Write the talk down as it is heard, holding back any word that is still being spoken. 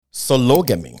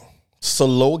Sologamy.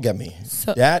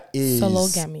 That is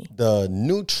sologamy. The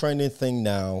new trending thing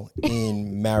now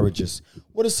in marriages.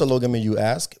 What is sologamy, you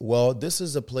ask? Well, this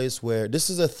is a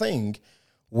thing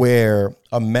where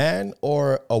a man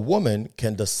or a woman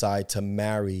can decide to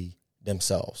marry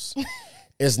themselves.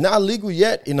 It's not legal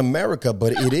yet in America,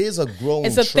 but it is a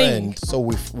growing trend. Thing. So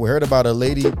we heard about a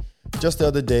lady just the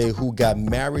other day who got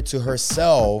married to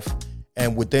herself,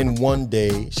 and within one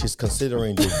day, she's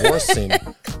considering divorcing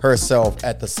herself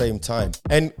at the same time.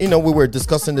 And, we were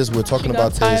discussing this. We were talking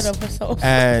about this. Of herself.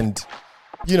 And,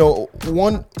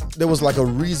 there was like a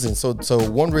reason. So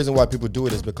one reason why people do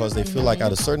it is because they feel like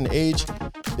at a certain age,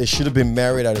 they should have been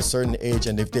married at a certain age.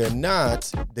 And if they're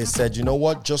not, they said, you know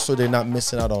what, just so they're not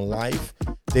missing out on life,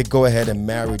 they go ahead and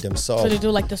marry themselves. So they do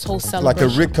like this whole celebration.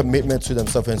 Like a recommitment to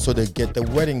themselves. And so they get the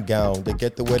wedding gown, they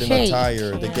get the wedding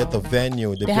attire, they get the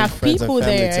venue, they bring have friends people and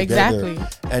family there, together.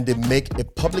 exactly. And they make a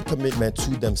public commitment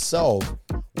to themselves.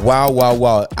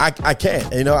 Wow. I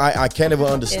can't. I can't even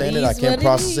understand it. I can't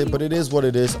process it, but it is what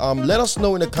it is. Let us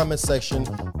know in the comment section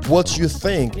what you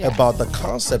think about the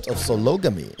concept of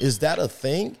sologamy. Is that a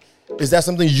thing? Is that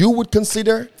something you would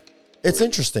consider? It's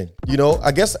interesting.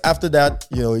 I guess after that,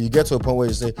 you get to a point where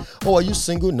you say, oh, are you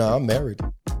single? No, I'm married.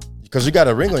 Because you got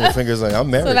a ring on your finger, like I'm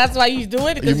married. So that's why you do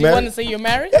it, because you want to say you're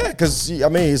married. Yeah, because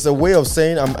it's a way of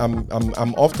saying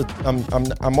I'm off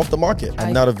the market.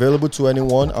 I'm not available to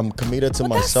anyone. I'm committed to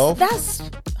myself. That's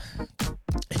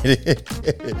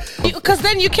because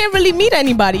then you can't really meet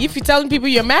anybody. If you're telling people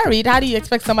you're married, how do you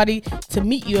expect somebody to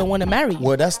meet you and want to marry you?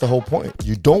 Well, that's the whole point.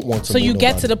 You don't want to. So you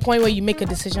get to the point where you make a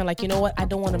decision, like, you know what, I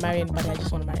don't want to marry anybody. I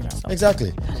just want to marry myself.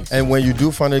 Exactly. And when you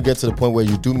do finally get to the point where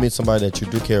you do meet somebody that you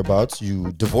do care about,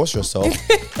 you divorce yourself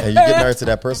and you get married to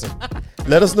that person.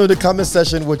 Let us know in the comment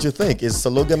section what you think. Is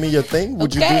sologamy your thing?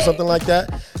 Would you do something like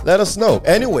that? Let us know.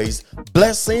 Anyways,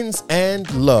 blessings and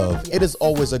love. Yes. It is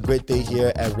always a great day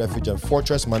here at Refuge and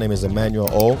Fortress. My name is Emmanuel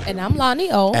O. And I'm Lonnie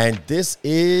O. And this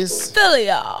is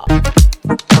Philia.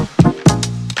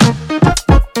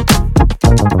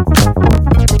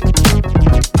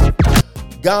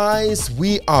 Guys,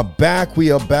 we are back. We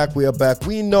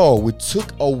know we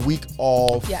took a week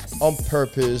off on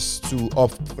purpose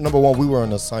number one, we were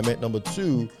on assignment. Number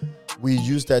two, we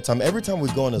use that time. Every time we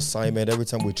go on assignment, every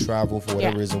time we travel for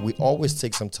whatever reason, we always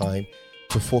take some time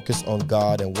to focus on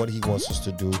God and what He wants us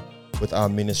to do with our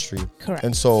ministry. Correct.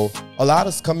 And so a lot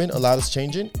is coming, a lot is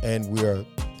changing, and we are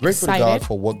grateful to God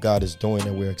for what God is doing,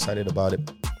 and we're excited about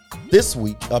it. This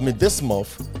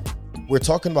month, we're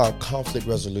talking about conflict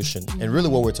resolution. And really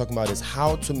what we're talking about is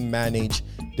how to manage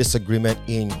disagreement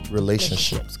in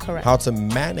relationships. Correct. How to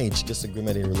manage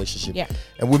disagreement in relationships. Yeah.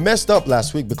 And we messed up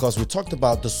last week because we talked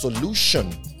about the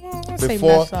solution.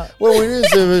 Before, well,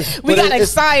 it is. We got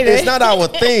excited. It's not our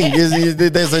thing.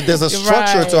 There's a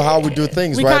structure to how we do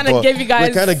things. We kind of gave you guys.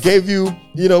 We kind of gave you.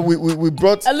 We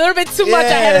brought a little bit too much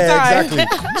ahead of time.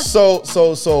 Exactly.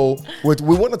 So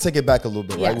we want to take it back a little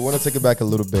bit, right? Yes. We want to take it back a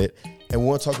little bit, and we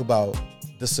want to talk about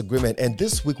disagreement. And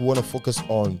this week we want to focus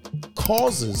on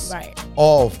causes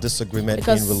of disagreement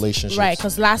in relationships. Right,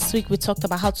 because last week we talked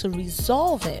about how to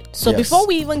resolve it. So before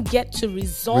we even get to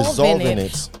resolving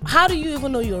it, how do you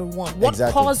even know you're one? What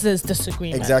causes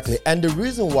disagreement? Exactly. And the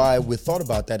reason why we thought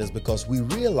about that is because we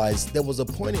realized there was a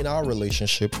point in our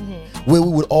relationship where we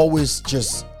would always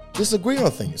just disagree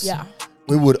on things. Yeah.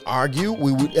 We would argue.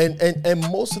 We would,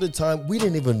 and most of the time we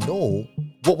didn't even know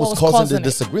what was causing the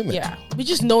disagreement. Yeah, we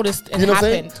just noticed it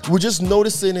happened. We're just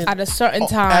noticing it at a certain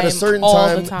time. At a certain all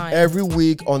time, the time, every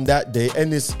week on that day,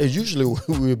 and it's usually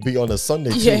we would be on a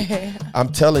Sunday too. Yeah.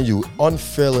 I'm telling you,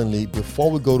 unfailingly before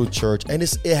we go to church, and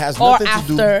it has nothing to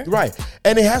do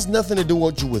and it has nothing to do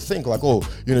with what you would think, like, oh,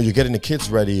 you're getting the kids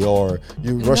ready or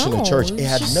you're rushing to church. It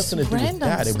had nothing to do with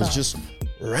that. It was just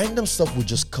random stuff would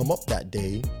just come up that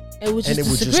day. It would just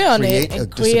disagree on it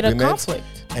and create a conflict.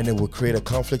 And it would create a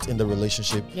conflict in the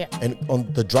relationship. Yeah. And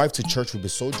on the drive to church would be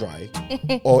so dry.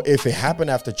 Or if it happened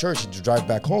after church, the drive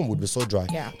back home would be so dry.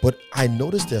 Yeah. But I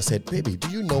noticed that I said, baby, do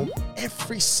you know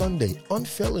every Sunday,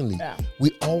 unfailingly,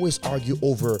 we always argue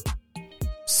over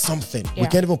something. We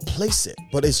can't even place it,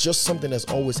 but it's just something that's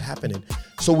always happening.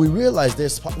 So we realized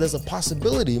there's a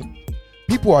possibility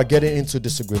people are getting into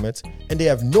disagreements and they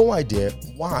have no idea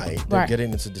why they're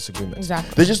getting into disagreements.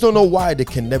 Exactly. They just don't know why they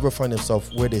can never find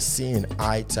themselves where they're seeing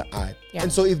eye to eye. Yeah.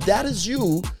 And so if that is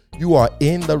you, you are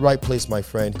in the right place, my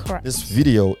friend. Correct. This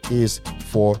video is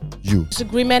for you.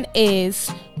 Disagreement is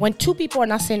when two people are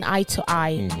not seeing eye to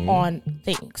eye on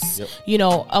things. Yep.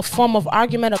 A form of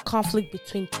argument or conflict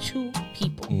between two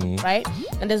people, right?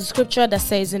 And there's a scripture that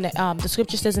says the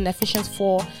scripture says in Ephesians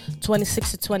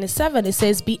 4:26-27, it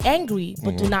says, "Be angry,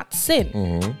 but do not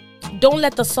sin." don't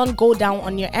let the sun go down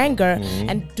on your anger,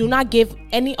 and do not give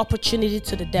any opportunity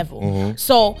to the devil.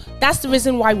 So that's the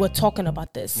reason why we're talking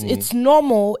about this. It's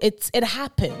normal. It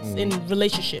happens in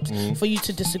relationships for you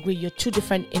to disagree. You're two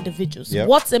different individuals. Yep.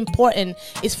 What's important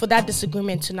is for that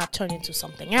disagreement to not turn into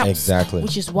something else. Exactly.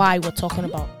 Which is why we're talking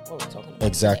about what we're talking about.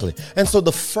 Exactly. Today. And so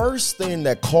the first thing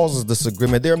that causes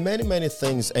disagreement, there are many, many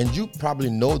things, and you probably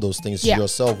know those things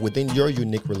yourself within your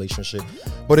unique relationship.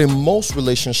 But in most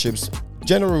relationships,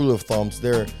 general rule of thumbs,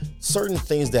 there are certain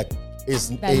things that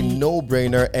is a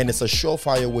no-brainer, and it's a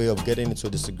surefire way of getting into a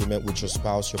disagreement with your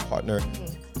spouse, your partner.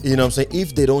 You know what I'm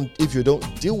saying? If you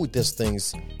don't deal with these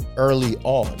things early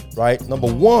on, right?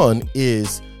 Number one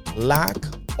is lack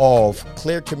of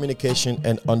clear communication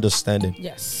and understanding.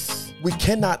 Yes. We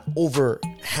cannot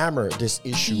hammer this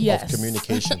issue of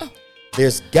communication.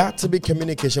 There's got to be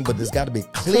communication, but there's got to be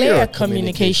clear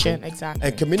communication. Exactly.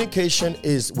 And communication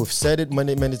is, we've said it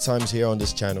many, many times here on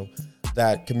this channel,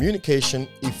 that communication,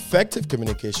 effective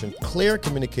communication, clear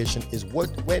communication is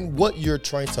when what you're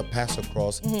trying to pass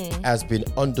across has been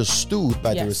understood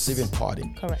by the receiving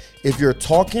party. Correct. If you're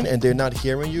talking and they're not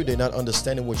hearing you, they're not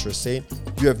understanding what you're saying,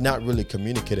 you have not really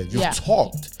communicated. You've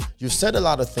talked. You've said a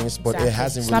lot of things, but it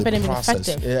hasn't really been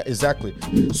processed. Yeah, exactly.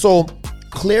 So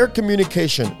clear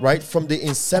communication, right? From the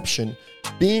inception,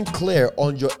 being clear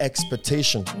on your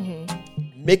expectation.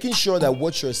 Making sure that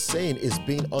what you're saying is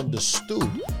being understood.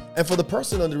 And for the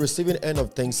person on the receiving end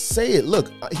of things, say it.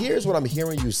 Look, here's what I'm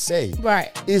hearing you say.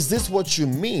 Right. Is this what you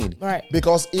mean? Right.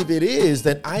 Because if it is,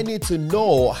 then I need to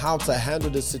know how to handle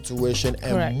the situation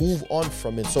and move on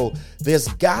from it. So there's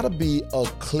got to be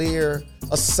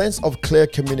a sense of clear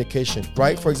communication,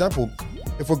 right? For example,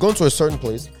 if we're going to a certain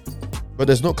place, but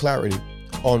there's no clarity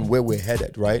on where we're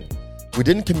headed, right? We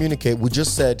didn't communicate. We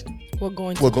just said, we're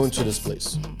going to this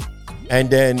place. And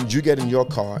then you get in your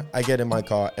car, I get in my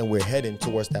car, and we're heading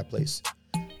towards that place.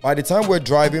 By the time we're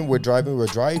driving,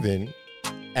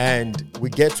 and we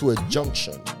get to a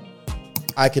junction,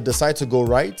 I could decide to go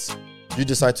right, you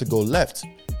decide to go left.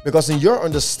 Because in your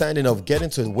understanding of getting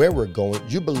to where we're going,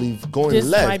 you believe going this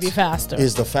left might be faster.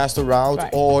 Is the faster route,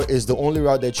 or is the only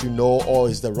route that you know, or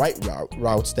is the right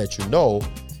routes that you know.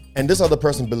 And this other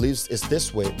person believes it's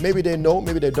this way. Maybe they know,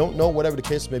 maybe they don't know, whatever the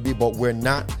case may be, but we're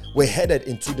headed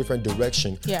in two different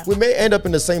directions. Yeah. We may end up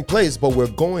in the same place, but we're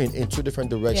going in two different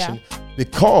directions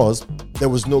because there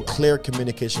was no clear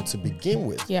communication to begin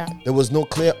with. Yeah. There was no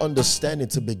clear understanding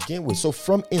to begin with. So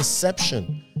from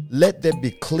inception, let there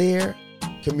be clear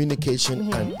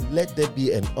communication and let there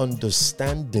be an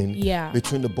understanding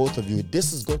between the both of you.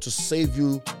 This is going to save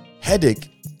you headache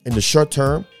in the short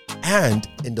term and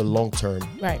in the long term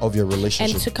of your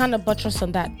relationship. And to kind of buttress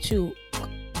on that too,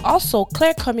 also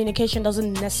clear communication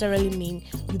doesn't necessarily mean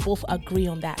you both agree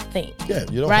on that thing. Yeah,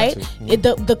 you don't have to.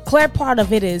 The clear part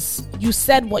of it is you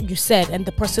said what you said and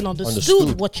the person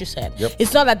understood what you said. Yep.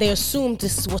 It's not that they assumed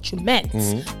this is what you meant.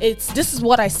 It's this is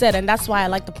what I said, and that's why I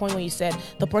like the point where you said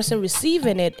the person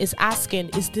receiving it is asking,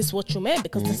 is this what you meant?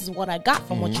 Because this is what I got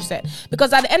from what you said.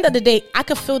 Because at the end of the day, I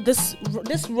could feel this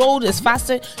road is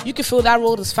faster. You could feel that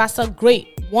road is faster.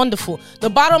 Great. Wonderful. The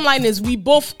bottom line is we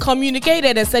both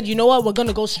communicated and said, you know what, we're going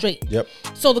to go straight. Yep.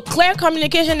 So the clear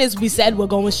communication is we said we're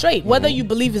going straight, whether you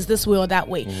believe is this way or that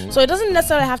way. So it doesn't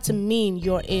necessarily have to mean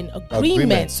you're in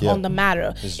agreement on the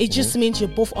matter. It just means you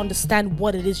both understand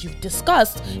what it is you've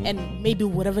discussed and maybe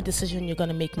whatever decision you're going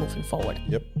to make moving forward.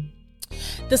 Yep.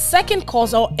 The second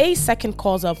cause or a second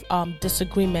cause of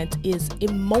disagreement is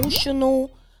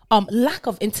emotional lack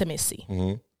of intimacy.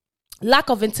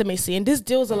 Lack of intimacy, and this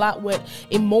deals a lot with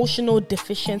emotional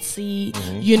deficiency.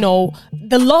 You know,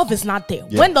 the love is not there.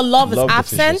 When the love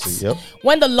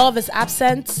is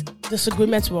absent,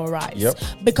 disagreements will arise.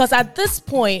 Because at this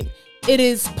point, it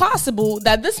is possible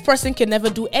that this person can never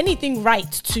do anything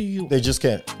right to you. They just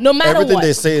can't. No matter everything what.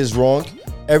 They say is wrong.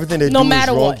 Everything they do is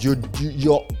wrong.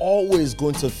 You're always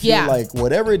going to feel like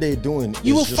whatever they're doing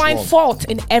you will find fault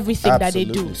in everything that they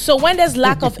do. So when there's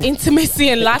lack of intimacy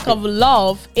and lack of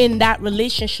love in that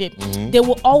relationship, there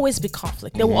will always be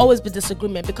conflict. There will always be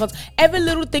disagreement because every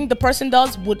little thing the person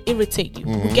does would irritate you,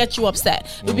 would get you upset.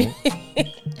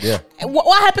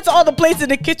 What happened to all the plates in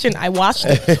the kitchen? I washed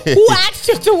it. Who asked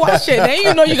you to wash it? Then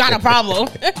you know you got a problem.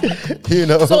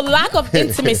 So lack of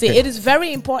intimacy. It is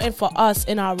very important for us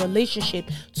in our relationship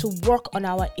to work on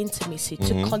our intimacy,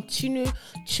 to continue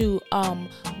to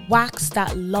wax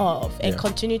that love and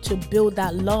continue to build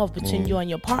that love between you and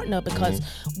your partner, because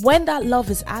when that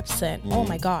love is absent, oh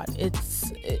my God, a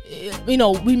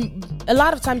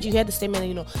lot of times you hear the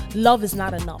statement, love is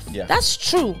not enough. That's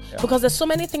true because there's so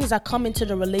many things that come into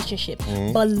the relationship,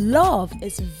 but love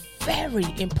is very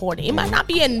important. It might not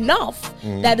be enough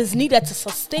that is needed to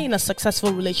sustain a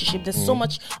successful relationship. There's so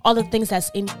much other things that's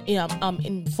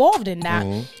involved in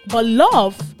that. But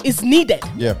love is needed.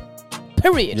 Yeah.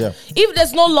 Period. Yeah. If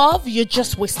there's no love, you're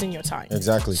just wasting your time.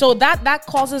 Exactly. So that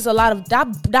causes a lot of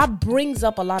that brings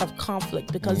up a lot of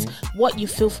conflict because what you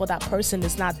feel for that person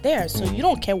is not there. So you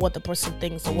don't care what the person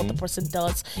thinks or what the person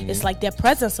does. It's like their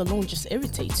presence alone just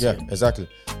irritates you. Yeah, exactly.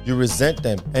 You resent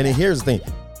them. And here's the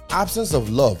thing. Absence of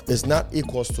love is not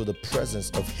equals to the presence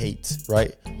of hate,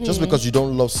 right? Just because you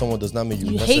don't love someone does not mean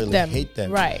you necessarily hate them.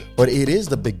 Right. But it is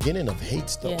the beginning of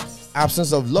hate, though. Yes.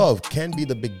 Absence of love can be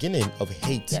the beginning of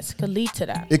hate. Yes, it could lead to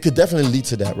that. It could definitely lead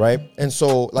to that, right? And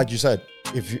so, like you said,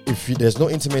 if there's no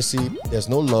intimacy, there's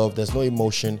no love, there's no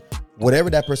emotion, whatever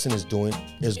that person is doing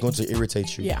is going to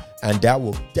irritate you. Yeah. And that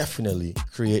will definitely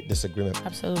create disagreement.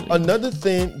 Absolutely. Another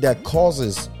thing that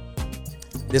causes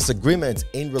disagreement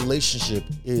in relationship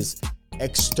is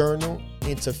external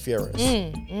interference.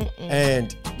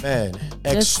 And man,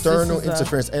 external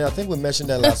interference. And I think we mentioned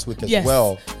that last week as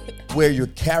well, where you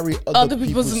carry other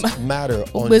people's matter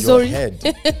on your head.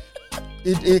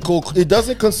 It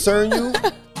doesn't concern you,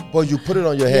 but you put it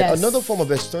on your head. Yes. Another form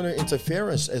of external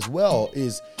interference as well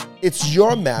is it's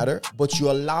your matter, but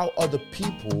you allow other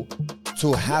people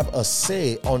to have a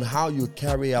say on how you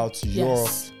carry out your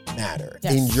matter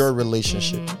in your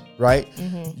relationship, right?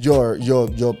 Your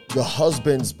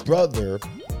husband's brother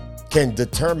can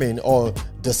determine or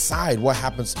decide what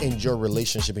happens in your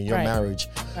relationship, in your marriage.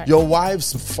 Right. Your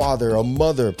wife's father or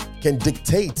mother can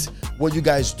dictate what you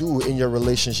guys do in your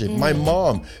relationship. My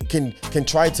mom can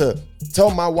try to tell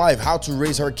my wife how to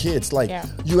raise her kids. Like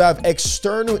you have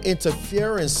external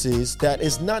interferences that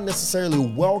is not necessarily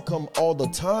welcome all the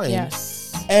time.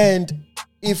 Yes. And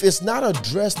if it's not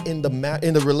addressed in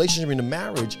the relationship, in the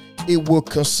marriage, it will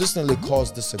consistently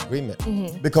cause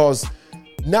disagreement because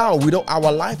now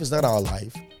our life is not our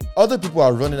life. Other people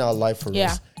are running our life for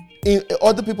us.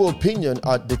 Other people's opinion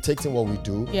are dictating what we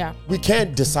do. Yeah. We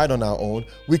can't decide on our own.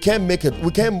 We can't make it.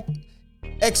 We can't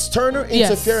external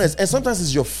interference. And sometimes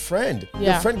it's your friend.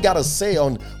 Your friend got a say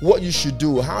on what you should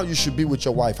do, how you should be with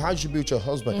your wife, how you should be with your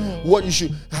husband,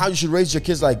 how you should raise your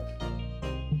kids. Like,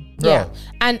 bro.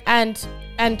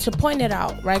 And to point it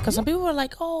out, right? Because some people are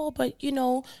like, oh, but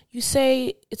you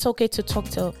say it's okay to talk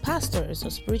to pastors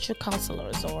or spiritual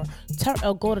counselors or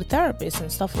go to therapists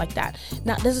and stuff like that.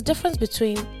 Now, there's a difference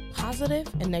between positive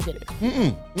and negative.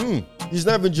 It's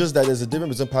not even just that. There's a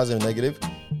difference between positive and negative.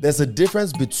 There's a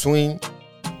difference between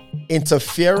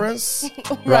interference,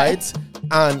 right?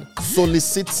 And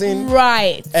soliciting,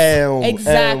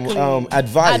 exactly,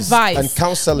 advice and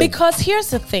counseling. Because here's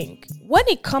the thing: when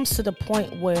it comes to the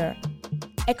point where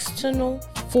external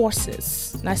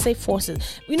forces, and I say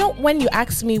forces, when you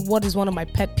ask me what is one of my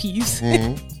pet peeves,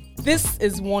 this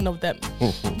is one of them,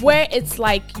 where it's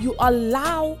like you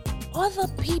allow other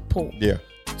people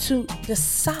to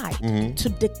decide, to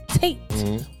dictate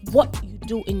what you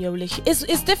do in your relationship.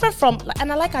 It's different from,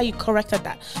 and I like how you corrected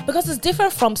that, because it's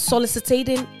different from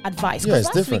soliciting advice. Yeah, it's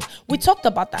different. We talked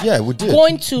about that. Yeah, we did.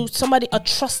 Going to somebody, a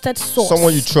trusted source.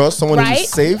 Someone you trust, someone who's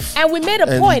safe. And we made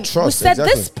a point. We said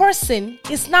this person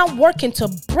is not working to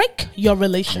break your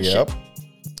relationship. Yep.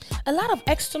 A lot of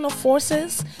external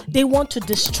forces, they want to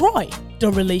destroy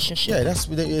the relationship. Yeah, that's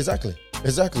exactly.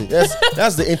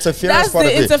 That's the interference part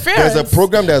of it. There's a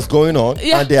program that's going on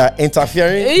and they are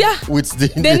interfering with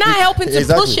they're not helping to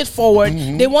push it forward.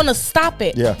 They want to stop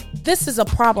it. Yeah. This is a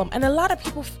problem. And a lot of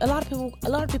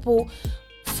people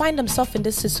find themselves in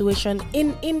this situation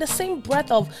in the same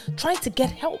breath of trying to get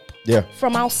help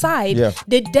from outside. Yeah.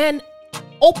 They then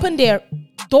open their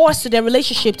doors to their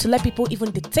relationship to let people even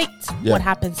dictate what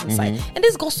happens inside. And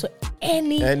this goes to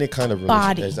any kind of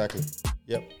relationship. Exactly.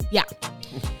 Yep. Yeah.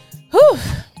 Whew.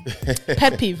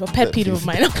 Pet peeve of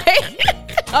mine. Okay.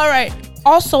 All right.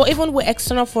 Also, even with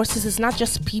external forces, it's not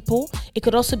just people. It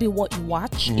could also be what you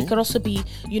watch. It could also be,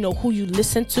 who you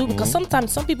listen to. Because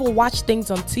sometimes some people watch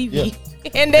things on TV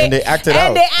and they act it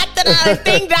out. I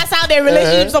think that's how their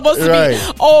relationship's supposed to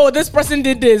be. Oh, this person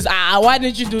did this. Why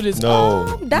didn't you do this?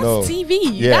 That's TV.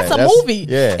 Yeah, that's a movie.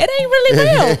 Yeah. It ain't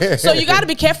really real. So you got to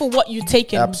be careful what you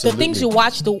take in. Absolutely. The things you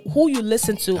watch, who you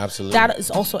listen to. Absolutely. That is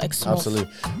also external.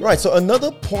 Absolutely. Right. So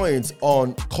another point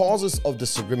on causes of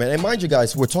disagreement. And mind you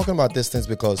guys, we're talking about these things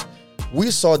because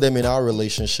we saw them in our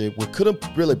relationship. We couldn't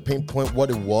really pinpoint what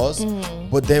it was.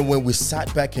 But then when we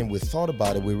sat back and we thought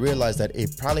about it, we realized that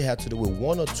it probably had to do with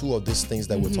one or two of these things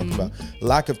that we're talking about.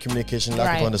 Lack of communication,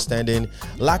 lack of understanding,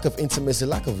 lack of intimacy,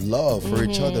 lack of love for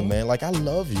each other, man. Like, I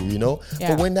love you, you know?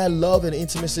 But when that love and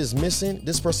intimacy is missing,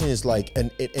 this person is like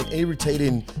an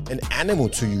irritating an animal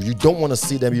to you. You don't want to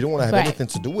see them. You don't want to have anything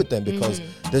to do with them because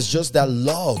there's just that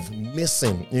love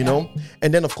missing, you know?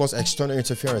 And then, of course, external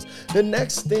interference. The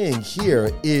next thing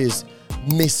here is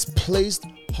misplaced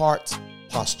heart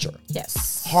posture.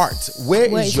 Yes. Heart.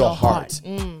 Where is your heart?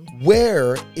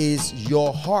 Where is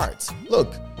your heart?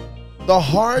 Look, the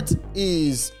heart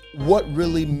is what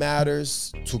really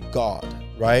matters to God,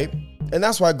 right? And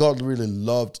that's why God really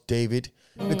loved David,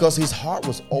 because his heart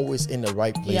was always in the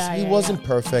right place. He wasn't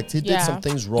perfect. He did some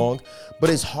things wrong, but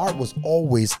his heart was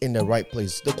always in the right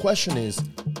place. The question is,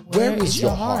 where is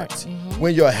your heart?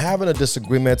 When you're having a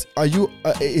disagreement, are you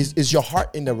is your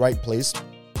heart in the right place?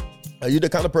 Are you the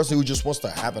kind of person who just wants to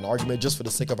have an argument just for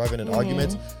the sake of having an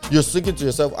argument? You're thinking to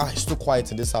yourself, he's too quiet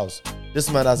in this house. This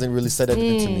man hasn't really said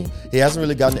anything to me. He hasn't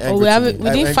really gotten angry to me. We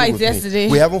didn't fight yesterday.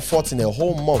 We haven't fought in a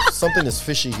whole month. Something is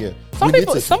fishy here. Some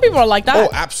people are like that. Oh,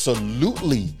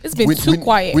 absolutely. It's been too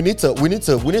quiet. We need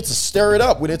to stir it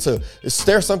up. We need to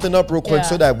stir something up real quick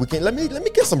so that we can let me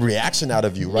get some reaction out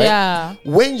of you, right? Yeah.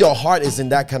 When your heart is in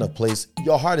that kind of place,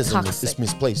 your heart is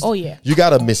misplaced. Oh yeah. You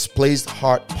got a misplaced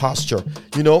heart posture.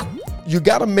 You know, you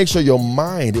got to make sure your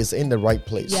mind is in the right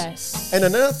place. Yes. And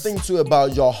another thing too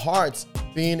about your heart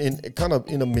being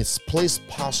in a misplaced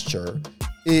posture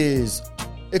is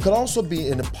it could also be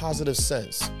in a positive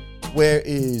sense,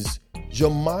 whereas your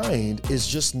mind is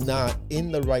just not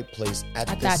in the right place at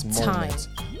this moment.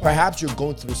 Perhaps you're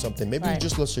going through something. Maybe you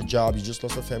just lost your job, you just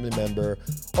lost a family member,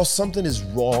 or something is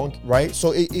wrong, right?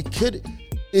 So it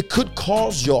could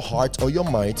cause your heart or your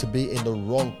mind to be in the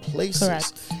wrong places.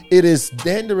 Correct. It is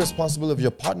then the responsibility of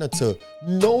your partner to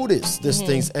notice these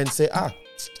things and say,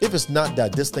 if it's not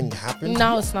that this thing happened,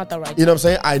 now it's not the right time. You know what I'm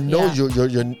saying? I know you're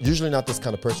usually not this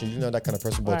kind of person. You're not that kind of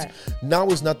person, but now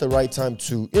is not the right time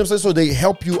to, you know what I'm saying? So they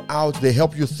help you out. They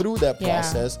help you through that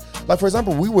process. Like, for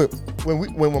example,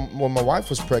 when my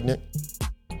wife was pregnant,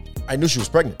 I knew she was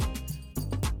pregnant.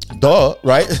 Duh,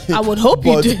 right? I would hope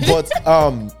you did. But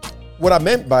what I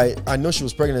meant by I know she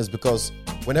was pregnant is because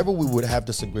whenever we would have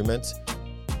disagreements,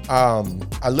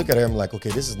 I look at her and I'm like, okay,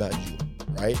 this is not you,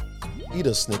 right? Eat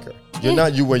a Snicker. You're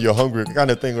not you when you're hungry, kind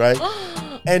of thing, right?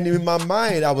 And in my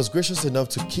mind, I was gracious enough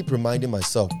to keep reminding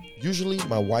myself, usually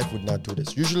my wife would not do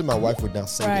this. Usually my wife would not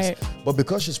say this. But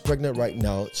because she's pregnant right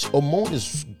now, hormone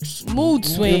is mood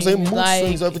swings. You know what I'm saying?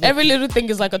 Mood swings, every little thing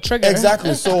is like a trigger.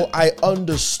 Exactly. So I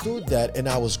understood that, and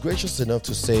I was gracious enough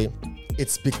to say,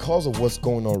 it's because of what's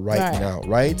going on right now,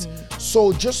 right?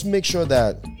 So just make sure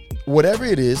that whatever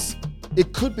it is,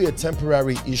 it could be a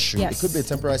temporary issue. It could be a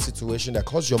temporary situation that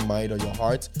caused your mind or your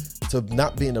heart to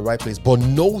not be in the right place. But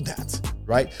know that,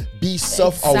 right? Be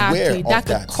self-aware of that.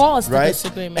 That could cause right? the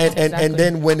disagreement. And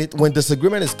then when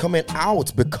disagreement is coming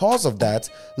out because of that,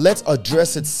 let's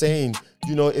address it saying,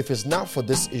 you know, if it's not for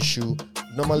this issue,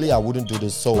 normally I wouldn't do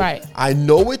this. So I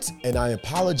know it and I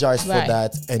apologize for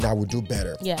that and I will do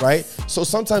better. Right? So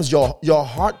sometimes your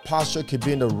heart posture could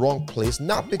be in the wrong place,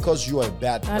 not because you are a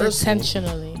bad person.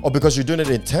 Intentionally. Or because you're doing it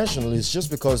intentionally. It's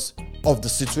just because of the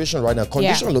situation right now.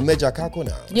 Condition lo meja kako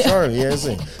now. Sorry, yes.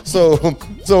 So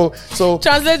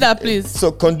translate that, please.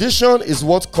 So condition is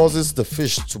what causes the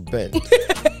fish to bend.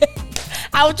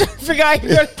 I was trying to figure out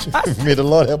you're going May the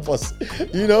Lord help us.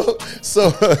 You know?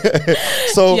 So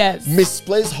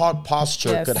misplaced heart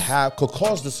posture could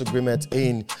cause disagreement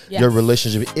in your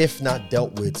relationship if not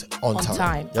dealt with on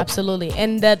time. Yep. Absolutely.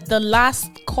 And the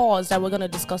last cause that we're going to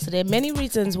discuss today, many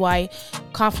reasons why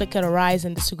conflict can arise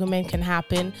and disagreement can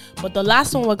happen, but the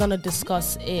last one we're going to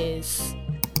discuss is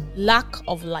lack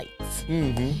of light.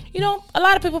 You know, a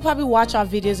lot of people probably watch our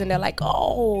videos and they're like,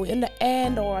 oh, in the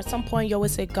end or at some point you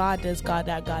always say God this, God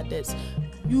that, God this.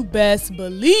 You best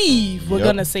believe we're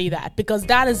gonna say that, because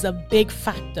that is a big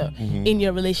factor in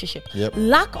your relationship.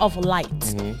 Lack of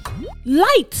light.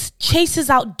 Light chases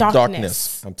out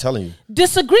darkness. I'm telling you.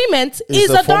 Disagreement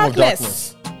is a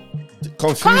darkness.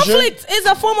 Conflict is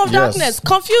a form of darkness.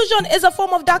 Confusion is a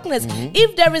form of darkness.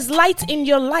 If there is light in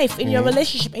your life, in your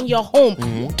relationship, in your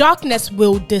home, darkness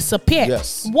will disappear.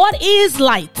 What is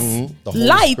light?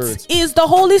 Light is the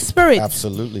Holy Spirit.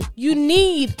 Absolutely. You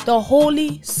need the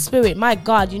Holy Spirit. My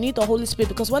God, you need the Holy Spirit,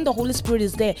 because when the Holy Spirit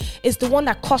is there, it's the one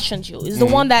that cautions you. It's the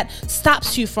one that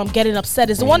stops you from getting upset.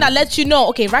 It's the one that lets you know,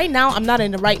 okay, right now I'm not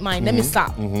in the right mind. Let me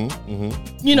stop.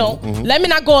 You know, let me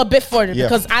not go a bit further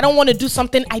because I don't want to do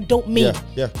something I don't mean.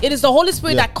 Yeah. It is the Holy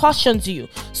Spirit that cautions you.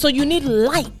 So you need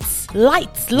light.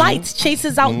 Light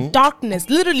chases out darkness.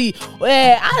 Literally,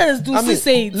 listen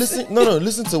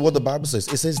to what the Bible says.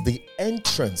 It says the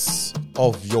entrance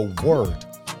of your word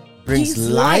brings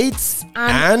light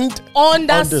and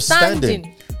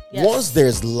understanding. Yes. Once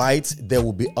there's light, there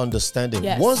will be understanding.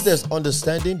 Yes. Once there's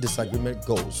understanding, disagreement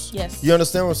goes. Yes. You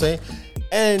understand what I'm saying?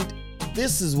 And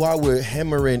this is why we're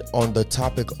hammering on the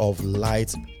topic of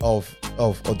light, of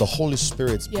the Holy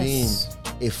Spirit being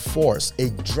a force, a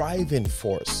driving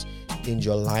force in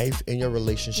your life, in your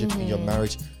relationship, in your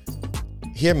marriage.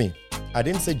 Hear me. I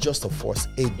didn't say just a force,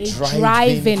 a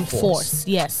driving force.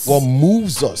 Yes. What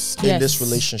moves us in this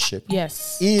relationship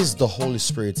is the Holy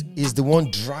Spirit, is the one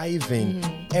driving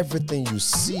everything you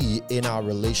see in our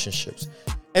relationships.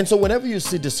 And so whenever you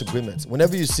see disagreements,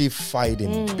 whenever you see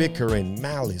fighting, bickering,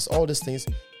 malice, all these things,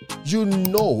 you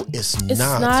know it's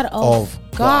not of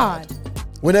God.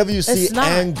 Whenever you see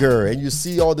anger and you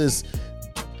see all this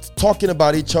talking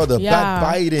about each other,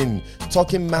 backbiting,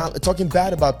 talking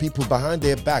bad about people behind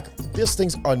their back, these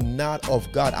things are not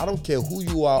of God. I don't care who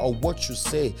you are or what you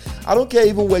say. I don't care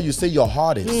even where you say your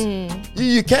heart is.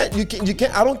 You can't.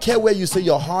 I don't care where you say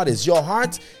your heart is. Your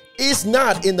heart is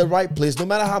not in the right place, no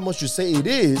matter how much you say it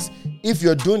is, if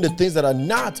you're doing the things that are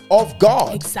not of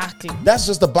God. Exactly. That's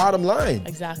just the bottom line.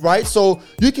 Exactly. Right? So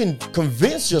you can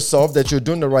convince yourself that you're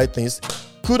doing the right things.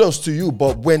 Kudos to you.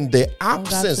 But when the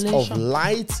absence of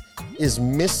light is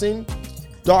missing,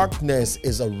 darkness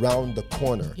is around the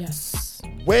corner. Yes.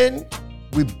 When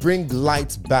we bring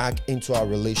light back into our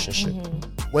relationship,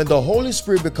 when the Holy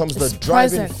Spirit becomes the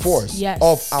driving force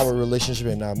of our relationship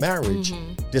and our marriage,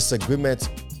 disagreement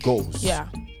goes. Yeah.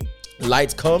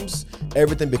 Light comes,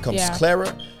 everything becomes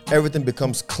clearer, everything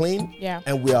becomes clean,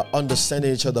 and we are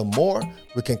understanding each other more.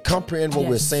 We can comprehend what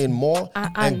we're saying more,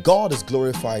 and God is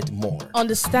glorified more.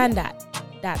 Understand that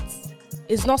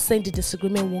it's not saying the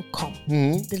disagreement won't come.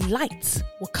 The light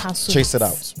will cancel chase it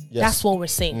out. Yes. That's what we're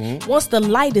saying. Once the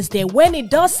light is there, when it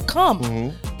does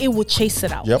come, it will chase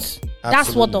it out. Yep.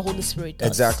 That's what the Holy Spirit does.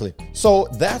 Exactly. So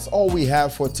that's all we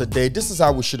have for today. This is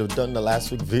how we should have done the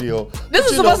last week video. This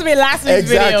is supposed to be last week's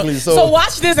video. So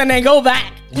watch this and then go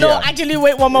back. No, actually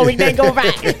wait one more week, then go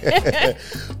back.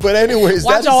 But anyways,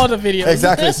 watch all the videos.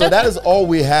 Exactly. So that is all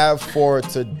we have for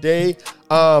today.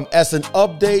 As an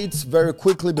update, very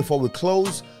quickly before we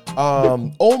close,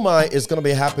 Oh My is going to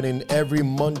be happening every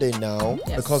Monday now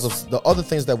because of the other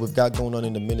things that we've got going on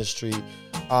in the ministry.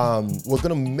 We're going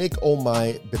to make Oh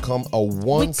My become a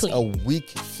once a week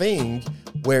thing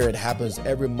where it happens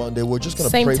every Monday. We're just going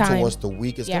to pray towards the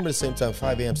week. It's going to be the same time,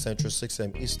 5 a.m. Central, 6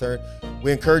 a.m. Eastern.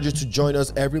 We encourage you to join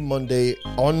us every Monday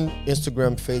on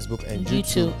Instagram, Facebook, and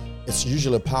YouTube. It's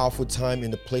usually a powerful time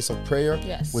in the place of prayer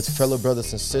with fellow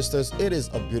brothers and sisters. It is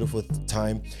a beautiful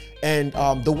time. And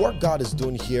the work God is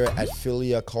doing here at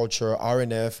Philia Culture,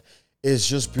 RNF, is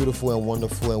just beautiful and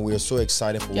wonderful. And we are so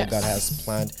excited for what God has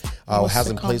planned, has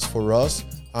in place for us.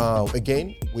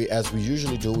 Again, as we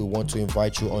usually do, we want to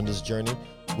invite you on this journey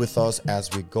with us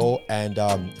as we go. And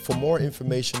for more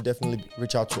information, definitely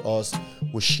reach out to us.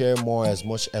 We'll share more as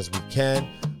much as we can.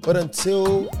 But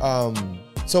until...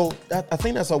 I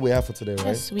think that's all we have for today, right?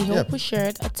 Yes, we hope we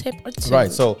shared a tip or two.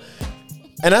 Right,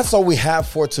 and that's all we have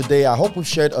for today. I hope we've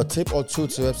shared a tip or two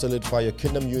to help solidify your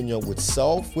kingdom union with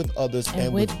self, with others,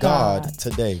 and with God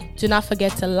today. Do not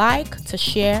forget to like, to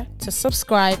share, to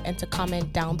subscribe, and to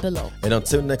comment down below. And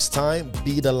until next time,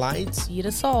 be the light, be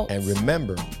the salt, and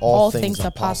remember, all things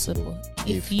are possible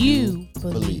if you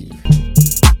believe.